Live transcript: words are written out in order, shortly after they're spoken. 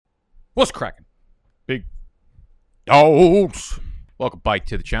What's cracking? Big dogs. Welcome back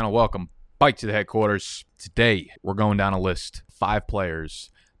to the channel. Welcome back to the headquarters. Today, we're going down a list. 5 players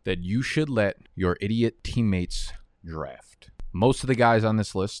that you should let your idiot teammates draft. Most of the guys on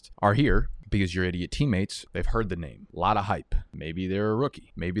this list are here because your idiot teammates, they've heard the name. A lot of hype. Maybe they're a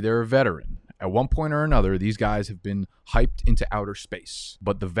rookie. Maybe they're a veteran. At one point or another, these guys have been hyped into outer space.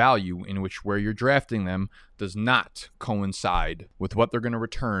 But the value in which where you're drafting them does not coincide with what they're going to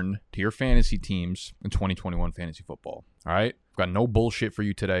return to your fantasy teams in 2021 fantasy football. All right? We've got no bullshit for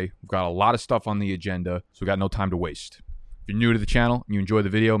you today. We've got a lot of stuff on the agenda, so we've got no time to waste. If you're new to the channel and you enjoy the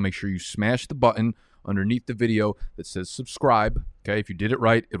video, make sure you smash the button underneath the video that says subscribe. Okay? If you did it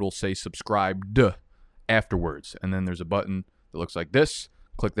right, it will say subscribed afterwards. And then there's a button that looks like this.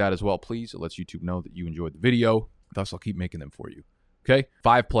 Click that as well, please. It lets YouTube know that you enjoyed the video. Thus, I'll keep making them for you. Okay?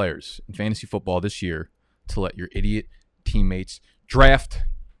 5 players in fantasy football this year to let your idiot teammates draft.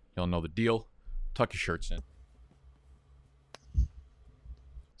 Y'all know the deal. Tuck your shirts in.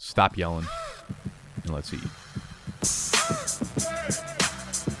 Stop yelling. And let's eat.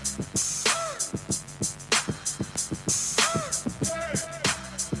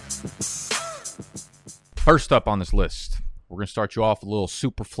 First up on this list, we're going to start you off with a little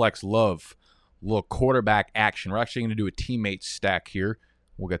super flex love, a little quarterback action. We're actually going to do a teammate stack here.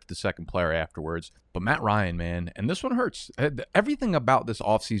 We'll get to the second player afterwards. But Matt Ryan, man, and this one hurts. Everything about this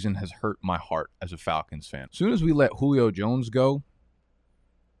offseason has hurt my heart as a Falcons fan. As soon as we let Julio Jones go,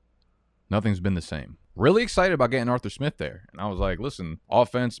 nothing's been the same. Really excited about getting Arthur Smith there. And I was like, listen,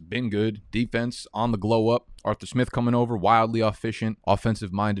 offense, been good. Defense, on the glow up. Arthur Smith coming over, wildly efficient,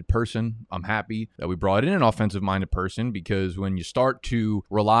 offensive-minded person. I'm happy that we brought in an offensive-minded person because when you start to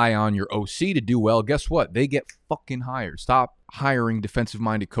rely on your OC to do well, guess what? They get fucking hired. Stop hiring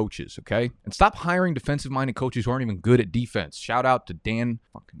defensive-minded coaches, okay? And stop hiring defensive-minded coaches who aren't even good at defense. Shout out to Dan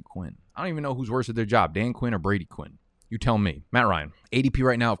fucking Quinn. I don't even know who's worse at their job, Dan Quinn or Brady Quinn. You tell me. Matt Ryan, ADP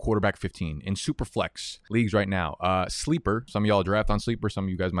right now of quarterback 15 in super flex leagues right now. Sleeper, some of y'all draft on Sleeper. Some of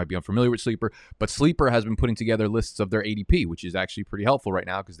you guys might be unfamiliar with Sleeper, but Sleeper has been putting together lists of their ADP, which is actually pretty helpful right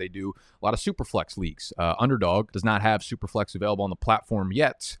now because they do a lot of super flex leagues. Underdog does not have super flex available on the platform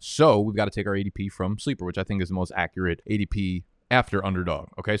yet, so we've got to take our ADP from Sleeper, which I think is the most accurate ADP after Underdog.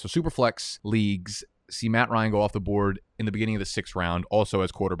 Okay, so super flex leagues see Matt Ryan go off the board in the beginning of the 6th round, also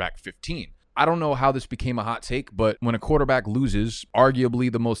as quarterback 15. I don't know how this became a hot take, but when a quarterback loses, arguably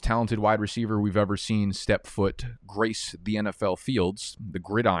the most talented wide receiver we've ever seen step foot grace the NFL fields, the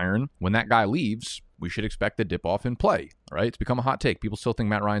gridiron, when that guy leaves, we should expect a dip off in play. All right, it's become a hot take. People still think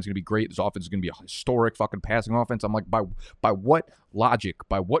Matt Ryan's going to be great. This offense is going to be a historic fucking passing offense. I'm like, by what logic,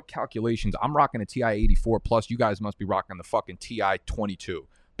 by what calculations? I'm rocking a TI 84 plus. You guys must be rocking the fucking TI 22.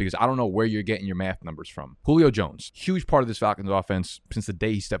 Because I don't know where you're getting your math numbers from. Julio Jones, huge part of this Falcons offense since the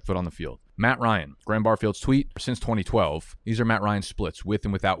day he stepped foot on the field. Matt Ryan, Graham Barfield's tweet, since 2012, these are Matt Ryan's splits with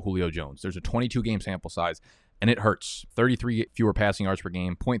and without Julio Jones. There's a 22-game sample size, and it hurts. 33 fewer passing yards per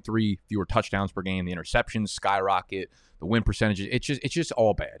game, 0.3 fewer touchdowns per game. The interceptions skyrocket. The win percentages, it's just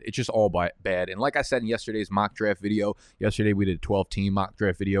all bad. It's just all bad. And like I said in yesterday's mock draft video, yesterday we did a 12-team mock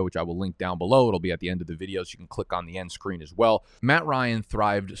draft video, which I will link down below. It'll be at the end of the video, so you can click on the end screen as well. Matt Ryan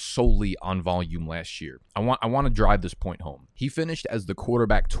thrived solely on volume last year. I want to drive this point home. He finished as the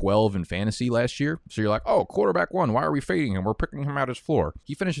quarterback 12 in fantasy last year. So you're like, oh, quarterback 1, why are we fading him? We're picking him out as floor.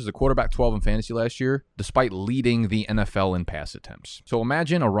 He finished as a quarterback 12 in fantasy last year, despite leading the NFL in pass attempts. So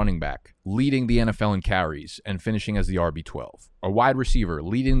imagine a running back leading the NFL in carries and finishing as the RB12. A wide receiver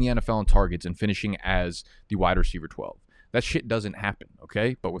leading the NFL in targets and finishing as the wide receiver 12. That shit doesn't happen,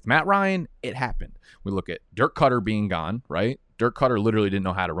 okay? But with Matt Ryan, it happened. We look at Dirk Cutter being gone, right? Dirk Cutter literally didn't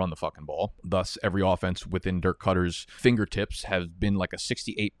know how to run the fucking ball. Thus, every offense within Dirk Cutter's fingertips has been like a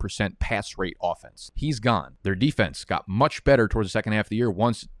 68% pass rate offense. He's gone. Their defense got much better towards the second half of the year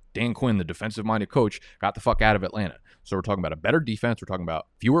once Dan Quinn, the defensive-minded coach, got the fuck out of Atlanta. So we're talking about a better defense. We're talking about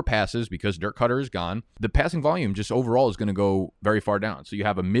fewer passes because Dirk Cutter is gone. The passing volume just overall is going to go very far down. So you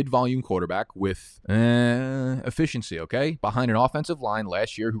have a mid-volume quarterback with efficiency, okay? Behind an offensive line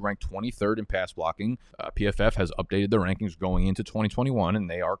last year who ranked 23rd in pass blocking. PFF has updated their rankings going into 2021, and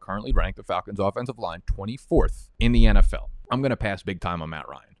they are currently ranked, the Falcons' offensive line, 24th in the NFL. I'm going to pass big time on Matt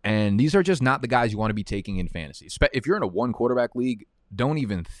Ryan. And these are just not the guys you want to be taking in fantasy. If you're in a one-quarterback league, don't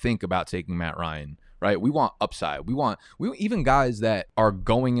even think about taking Matt Ryan right? We want upside. We even guys that are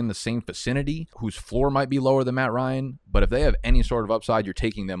going in the same vicinity whose floor might be lower than Matt Ryan, but if they have any sort of upside, you're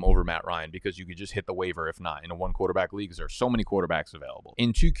taking them over Matt Ryan because you could just hit the waiver if not. In a one quarterback league, because there are so many quarterbacks available.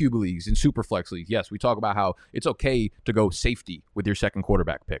 In 2 QB leagues, in super flex leagues, yes, we talk about how it's okay to go safety with your second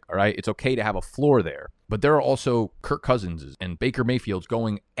quarterback pick, all right? It's okay to have a floor there. But there are also Kirk Cousins and Baker Mayfields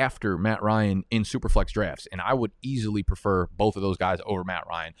going after Matt Ryan in Superflex drafts, and I would easily prefer both of those guys over Matt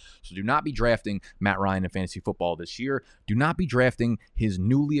Ryan. So do not be drafting Matt Ryan in fantasy football this year. Do not be drafting his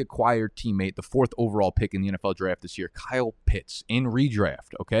newly acquired teammate, the 4th overall pick in the NFL draft this year, Kyle Pitts, in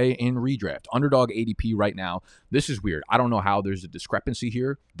redraft, okay? In redraft. Underdog ADP right now. This is weird. I don't know how there's a discrepancy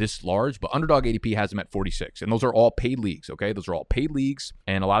here this large, but Underdog ADP has him at 46, and those are all paid leagues, okay? Those are all paid leagues,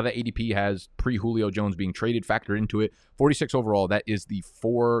 and a lot of the ADP has pre-Julio Jones being traded factored into it. 46 overall, that is the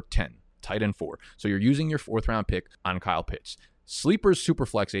 410, tight end 4. So you're using your 4th round pick on Kyle Pitts. Sleeper's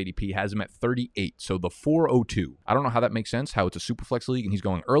Superflex ADP has him at 38, so the 402. I don't know how that makes sense, how it's a Superflex league and he's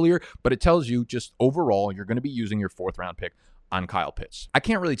going earlier, but it tells you just overall you're going to be using your 4th round pick on Kyle Pitts. I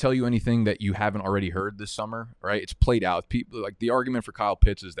can't really tell you anything that you haven't already heard this summer, right? It's played out. People, like, the argument for Kyle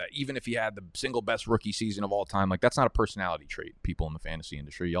Pitts is that even if he had the single best rookie season of all time, like, that's not a personality trait, people in the fantasy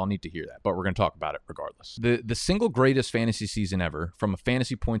industry. Y'all need to hear that, but we're going to talk about it regardless. The single greatest fantasy season ever from a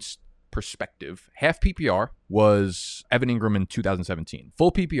fantasy points perspective, half PPR was Evan Ingram in 2017.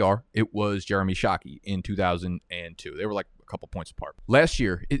 Full PPR, it was Jeremy Shockey in 2002. They were like a couple points apart. Last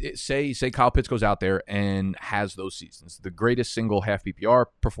year, say Kyle Pitts goes out there and has those seasons, the greatest single half PPR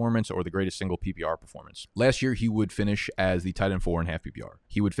performance or the greatest single PPR performance. Last year, he would finish as the tight end 4 in half PPR.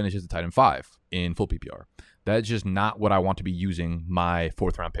 He would finish as the tight end 5 in full PPR. That's just not what I want to be using my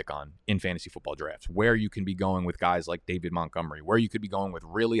 4th round pick on in fantasy football drafts, where you can be going with guys like David Montgomery, where you could be going with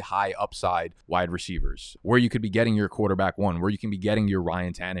really high upside wide receivers, where you could be getting your quarterback 1, where you can be getting your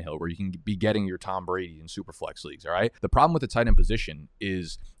Ryan Tannehill, where you can be getting your Tom Brady in super flex leagues, all right? The problem with the tight end position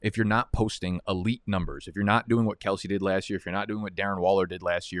is if you're not posting elite numbers, if you're not doing what Kelsey did last year, if you're not doing what Darren Waller did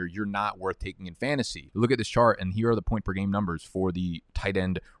last year, you're not worth taking in fantasy. Look at this chart, and here are the point per game numbers for the tight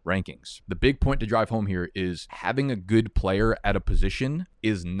end rankings. The big point to drive home here is having a good player at a position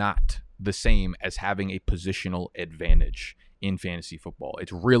is not the same as having a positional advantage in fantasy football.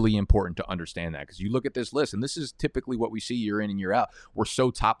 It's really important to understand that, because you look at this list, and this is typically what we see year in and year out. We're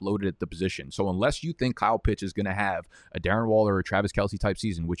so top loaded at the position. So unless you think Kyle Pitts is going to have a Darren Waller or Travis Kelce type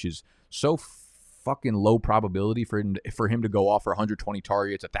season, which is so fucking low probability for him to go off for 120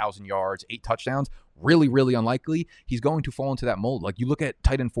 targets, 1,000 yards, 8 touchdowns, really, really unlikely. He's going to fall into that mold. Like, you look at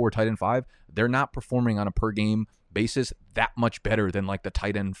tight end 4, tight end 5, they're not performing on a per game basis that much better than like the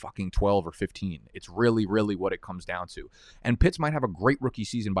tight end fucking 12 or 15. It's really, really what it comes down to. And Pitts might have a great rookie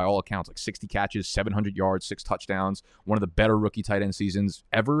season by all accounts, like 60 catches, 700 yards, 6 touchdowns, one of the better rookie tight end seasons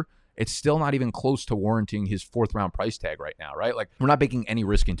ever. It's still not even close to warranting his 4th round price tag right now, right? Like, we're not baking any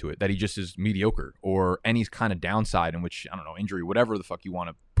risk into it that he just is mediocre or any kind of downside in which, I don't know, injury, whatever the fuck you want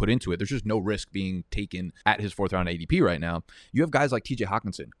to put into it. There's just no risk being taken at his 4th round ADP right now. You have guys like TJ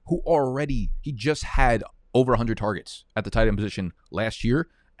Hawkinson, who he just had over 100 targets at the tight end position last year,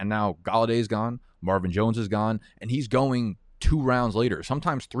 and now Galladay's gone, Marvin Jones is gone, and he's going 2 rounds later,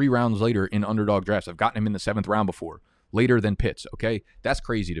 sometimes 3 rounds later in underdog drafts. I've gotten him in the 7th round before. Later than Pitts, okay? That's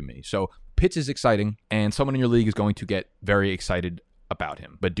crazy to me. So Pitts is exciting, and someone in your league is going to get very excited about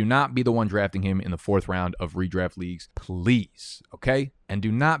him. But do not be the one drafting him in the 4th round of redraft leagues, please, okay? And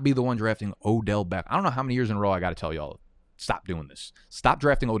do not be the one drafting Odell Beckham. I don't know how many years in a row I got to tell y'all, stop doing this. Stop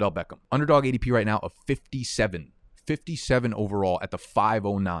drafting Odell Beckham. Underdog ADP right now of 57. 57 overall at the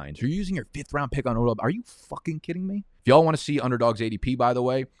 509. So you're using your 5th round pick on Odell. Are you fucking kidding me? If y'all want to see Underdog's ADP, by the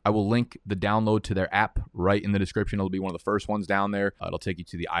way, I will link the download to their app right in the description. It'll be one of the first ones down there. It'll take you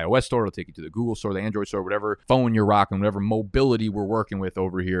to the iOS store. It'll take you to the Google store, the Android store, whatever phone you're rocking, whatever mobility we're working with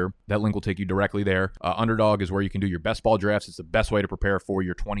over here. That link will take you directly there. Underdog is where you can do your best ball drafts. It's the best way to prepare for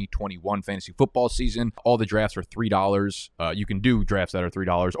your 2021 fantasy football season. All the drafts are $3. You can do drafts that are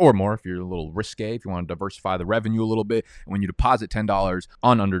 $3 or more if you're a little risque, if you want to diversify the revenue a little bit. And when you deposit $10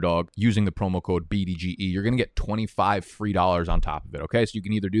 on Underdog using the promo code BDGE, you're going to get $25 free on top of it, okay? So you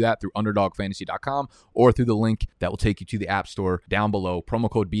can either do that through underdogfantasy.com or through the link that will take you to the App Store down below,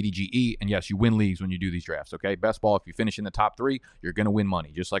 promo code BDGE, and yes, you win leagues when you do these drafts, okay? Best ball, if you finish in the top 3, you're going to win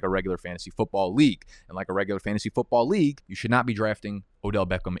money, just like a regular fantasy football league. And like a regular fantasy football league, you should not be drafting Odell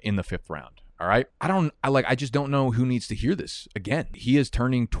Beckham in the 5th round, all right? I just don't know who needs to hear this. Again, he is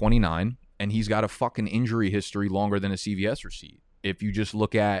turning 29, and he's got a fucking injury history longer than a CVS receipt. If you just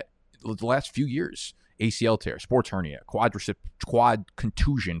look at the last few years, ACL tear, sports hernia, quad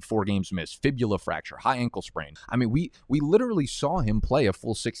contusion, 4 games missed, fibula fracture, high ankle sprain. I mean, we literally saw him play a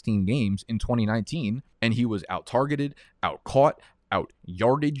full 16 games in 2019, and he was out targeted, out caught, out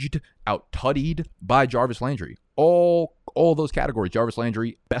yardaged, out tuttied by Jarvis Landry. All those categories, Jarvis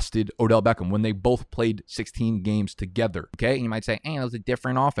Landry bested Odell Beckham when they both played 16 games together. Okay, and you might say, hey, it was a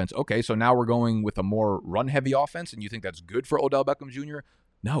different offense. Okay, so now we're going with a more run-heavy offense, and you think that's good for Odell Beckham Jr.?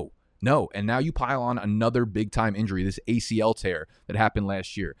 No. And now you pile on another big-time injury, this ACL tear that happened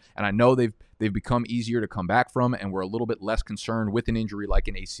last year. And I know they've become easier to come back from, and we're a little bit less concerned with an injury like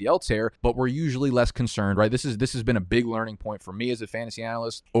an ACL tear, but we're usually less concerned, right? This has been a big learning point for me as a fantasy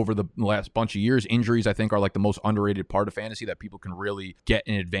analyst over the last bunch of years. Injuries, I think, are like the most underrated part of fantasy that people can really get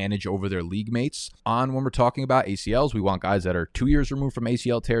an advantage over their league mates on. When we're talking about ACLs, we want guys that are 2 years removed from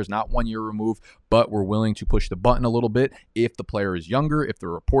ACL tears, not 1 year removed, but we're willing to push the button a little bit if the player is younger, if the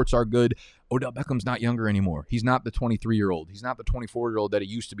reports are good. Odell Beckham's not younger anymore. He's not the 23-year-old. He's not the 24-year-old that he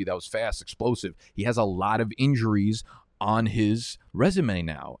used to be that was fast, explosive. He has a lot of injuries on his resume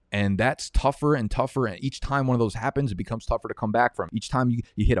now, and that's tougher and tougher, and each time one of those happens, it becomes tougher to come back from. Each time you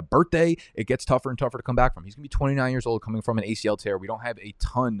hit a birthday, it gets tougher and tougher to come back from. He's gonna be 29 years old coming from an ACL tear. We don't have a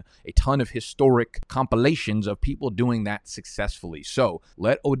ton of historic compilations of people doing that successfully. So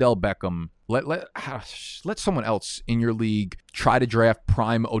let Odell Beckham, let someone else in your league try to draft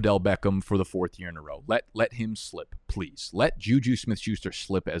prime Odell Beckham for the 4th year in a row. Let him slip, please. Let Juju Smith-Schuster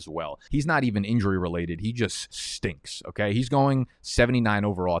slip as well. He's not even injury related. He just stinks, okay? He's going 79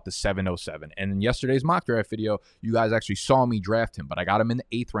 overall at the 707. And in yesterday's mock draft video, you guys actually saw me draft him, but I got him in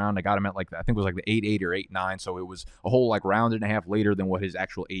the 8th round. I got him at I think it was like the 8-8 or 8-9, so it was a whole round and a half later than what his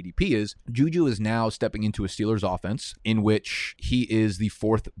actual ADP is. Juju is now stepping into a Steelers offense in which he is the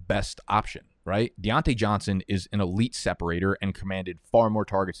 4th best option, right? Deontay Johnson is an elite separator and commanded far more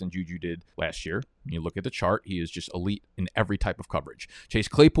targets than Juju did last year. When you look at the chart, he is just elite in every type of coverage. Chase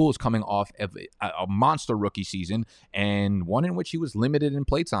Claypool is coming off of a monster rookie season and one in which he was limited in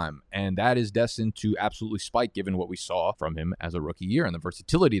playtime, and that is destined to absolutely spike given what we saw from him as a rookie year and the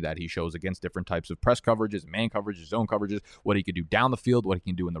versatility that he shows against different types of press coverages, man coverages, zone coverages, what he could do down the field, what he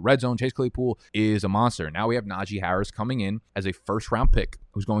can do in the red zone. Chase Claypool is a monster. Now we have Najee Harris coming in as a first-round pick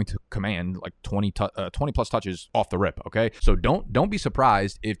who's going to command 20 plus touches off the rip, okay? So don't be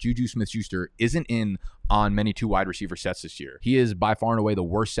surprised if Juju Smith-Schuster isn't in on many 2 wide receiver sets this year. He is by far and away the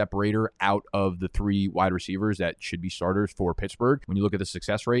worst separator out of the 3 wide receivers that should be starters for Pittsburgh. When you look at the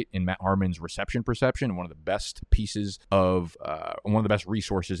success rate in Matt Harmon's reception perception, one of the best pieces of one of the best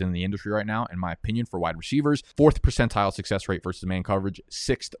resources in the industry right now, in my opinion, for wide receivers. 4th percentile success rate versus man coverage,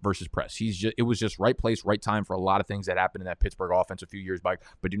 6th versus press. It was just right place, right time for a lot of things that happened in that Pittsburgh offense a few years back.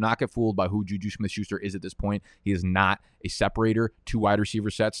 But do not get fooled by who Juju Smith-Schuster is at this point. He is not a separator. 2 wide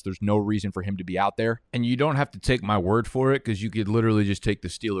receiver sets. There's no reason for him to be out there. And you don't have to take my word for it, because you could literally just take the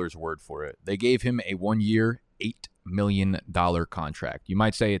Steelers' word for it. They gave him a 1-year, $8 million contract. You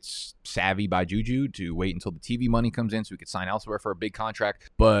might say it's savvy by Juju to wait until the TV money comes in so he could sign elsewhere for a big contract,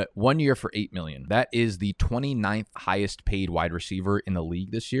 but 1 year for $8 million. That is the 29th highest paid wide receiver in the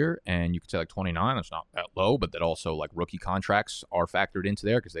league this year, and you could say 29, that's not that low, but that also rookie contracts are factored into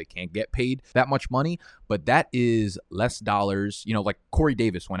there because they can't get paid that much money, but that is less dollars. Corey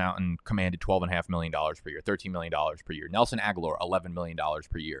Davis went out and commanded $12.5 million per year, $13 million per year. Nelson Aguilar, $11 million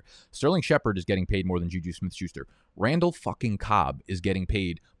per year. Sterling Shepard is getting paid more than Juju Smith-Schuster. Randall fucking Cobb is getting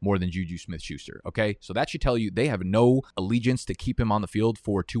paid more than Juju Smith-Schuster, okay? So that should tell you they have no allegiance to keep him on the field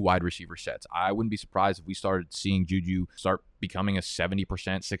for 2 wide receiver sets. I wouldn't be surprised if we started seeing Juju start becoming a 70%,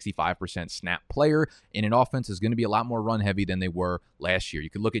 65% snap player in an offense is going to be a lot more run heavy than they were last year. You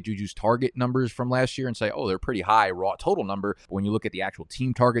could look at Juju's target numbers from last year and say, oh, they're pretty high raw total number. But when you look at the actual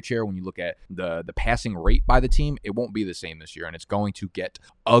team target share, when you look at the passing rate by the team, it won't be the same this year, and it's going to get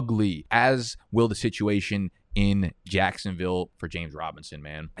ugly, as will the situation in Jacksonville for James Robinson,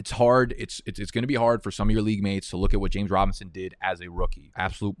 man. It's hard. It's going to be hard for some of your league mates to look at what James Robinson did as a rookie.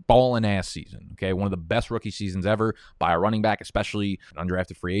 Absolute ballin' ass season, okay? One of the best rookie seasons ever by a running back, especially an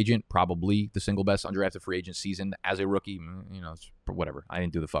undrafted free agent, probably the single best undrafted free agent season as a rookie. It's whatever. I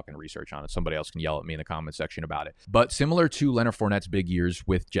didn't do the fucking research on it. Somebody else can yell at me in the comment section about it. But similar to Leonard Fournette's big years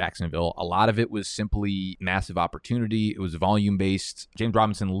with Jacksonville, a lot of it was simply massive opportunity. It was volume-based. James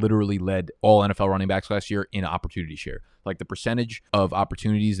Robinson literally led all NFL running backs last year in opportunity share. The percentage of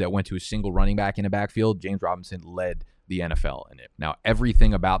opportunities that went to a single running back in a backfield, James Robinson led the NFL in it. Now,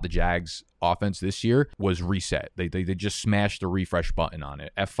 everything about the Jags offense this year was reset. They just smashed the refresh button on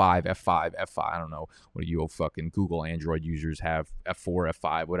it. F5, F5, F5. I don't know what you fucking Google Android users have. F4,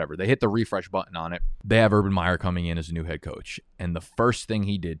 F5, whatever. They hit the refresh button on it. They have Urban Meyer coming in as a new head coach. And the first thing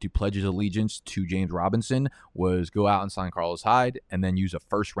he did to pledge his allegiance to James Robinson was go out and sign Carlos Hyde and then use a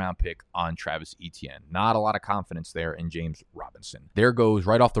first-round pick on Travis Etienne. Not a lot of confidence there in James Robinson. There goes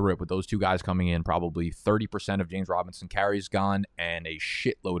right off the rip with those two guys coming in, probably 30% of James Robinson carries gone and a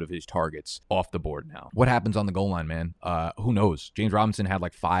shitload of his targets off the board now. What happens on the goal line, man? Who knows? James Robinson had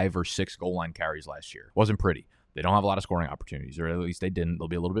like 5 or 6 goal line carries last year. Wasn't pretty. They don't have a lot of scoring opportunities, or at least they didn't. They'll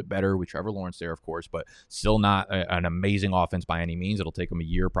be a little bit better with Trevor Lawrence there, of course, but still not an amazing offense by any means. It'll take them a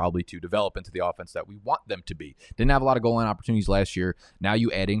year probably to develop into the offense that we want them to be. Didn't have a lot of goal line opportunities last year. Now you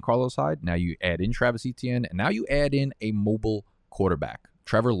add in Carlos Hyde. Now you add in Travis Etienne. And now you add in a mobile quarterback,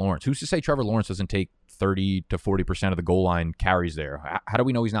 Trevor Lawrence. Who's to say Trevor Lawrence doesn't take 30 to 40% of the goal line carries there? How do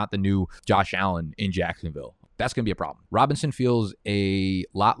we know he's not the new Josh Allen in Jacksonville? That's going to be a problem. Robinson feels a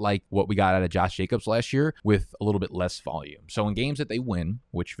lot like what we got out of Josh Jacobs last year with a little bit less volume. So in games that they win,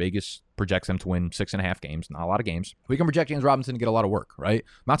 which Vegas projects them to win 6.5 games, not a lot of games, we can project James Robinson to get a lot of work, right?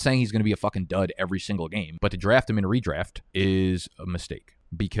 I'm not saying he's going to be a fucking dud every single game, but to draft him in a redraft is a mistake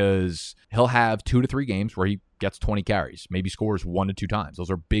because he'll have 2 to 3 games where he gets 20 carries, maybe scores 1 to 2 times.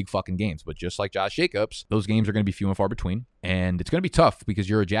 Those are big fucking games. But just like Josh Jacobs, those games are going to be few and far between. And it's going to be tough because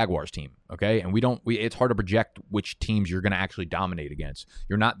you're a Jaguars team, okay? And it's hard to project which teams you're going to actually dominate against.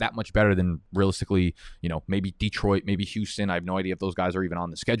 You're not that much better than realistically, maybe Detroit, maybe Houston. I have no idea if those guys are even on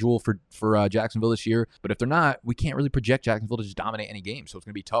the schedule for Jacksonville this year. But if they're not, we can't really project Jacksonville to just dominate any game. So it's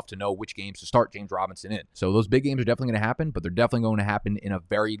going to be tough to know which games to start James Robinson in. So those big games are definitely going to happen, but they're definitely going to happen in a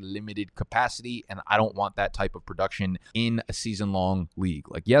very limited capacity. And I don't want that type of production in a season-long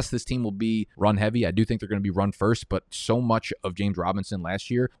league. Like, yes, this team will be run heavy. I do think they're going to be run first, but so much of James Robinson last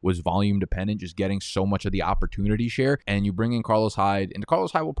year was volume dependent, just getting so much of the opportunity share. And you bring in Carlos Hyde, and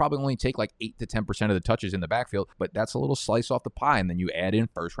Carlos Hyde will probably only take like 8 to 10% of the touches in the backfield, but that's a little slice off the pie. And then you add in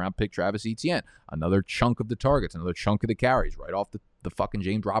first-round pick Travis Etienne, another chunk of the targets, another chunk of the carries right off the fucking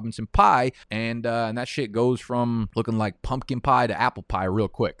James Robinson pie, and that shit goes from looking like pumpkin pie to apple pie real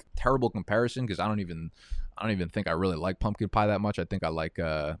quick. Terrible comparison because I don't even think I really like pumpkin pie that much. I think I like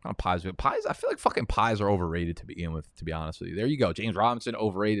pies. Pies, I feel like fucking pies are overrated to begin with, to be honest with you. There you go. James Robinson,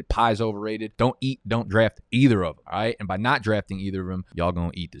 overrated. Pies, overrated. Don't draft either of them, all right? And by not drafting either of them, y'all gonna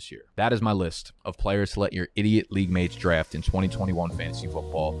eat this year. That is my list of players to let your idiot league mates draft in 2021 fantasy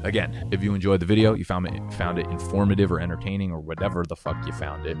football. Again, if you enjoyed the video, you found it informative or entertaining or whatever the fuck you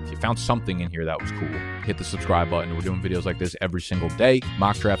found it. If you found something in here that was cool, hit the subscribe button. We're doing videos like this every single day.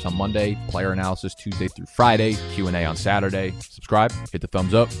 Mock drafts on Monday, player analysis Tuesday through Friday, Q&A on Saturday. Subscribe, hit the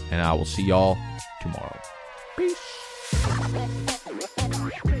thumbs up, and I will see y'all tomorrow. Peace.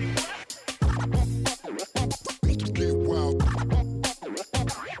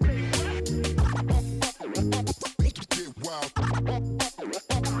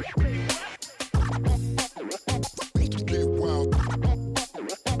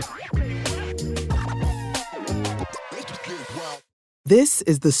 This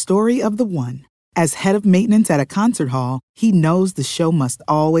is the story of the one. As head of maintenance at a concert hall, he knows the show must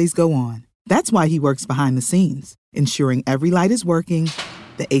always go on. That's why he works behind the scenes, ensuring every light is working,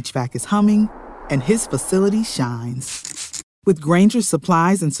 the HVAC is humming, and his facility shines. With Grainger's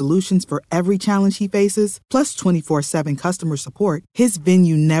supplies and solutions for every challenge he faces, plus 24/7 customer support, his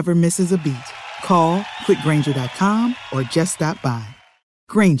venue never misses a beat. Call quickgrainger.com or just stop by.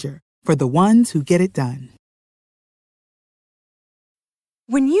 Grainger, for the ones who get it done.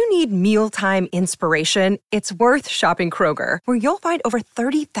 When you need mealtime inspiration, it's worth shopping Kroger, where you'll find over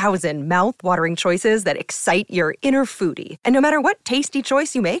 30,000 mouth-watering choices that excite your inner foodie. And no matter what tasty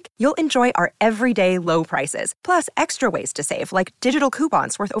choice you make, you'll enjoy our everyday low prices, plus extra ways to save, like digital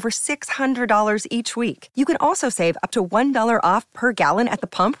coupons worth over $600 each week. You can also save up to $1 off per gallon at the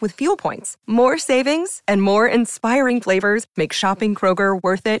pump with fuel points. More savings and more inspiring flavors make shopping Kroger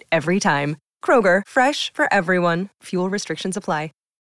worth it every time. Kroger, fresh for everyone. Fuel restrictions apply.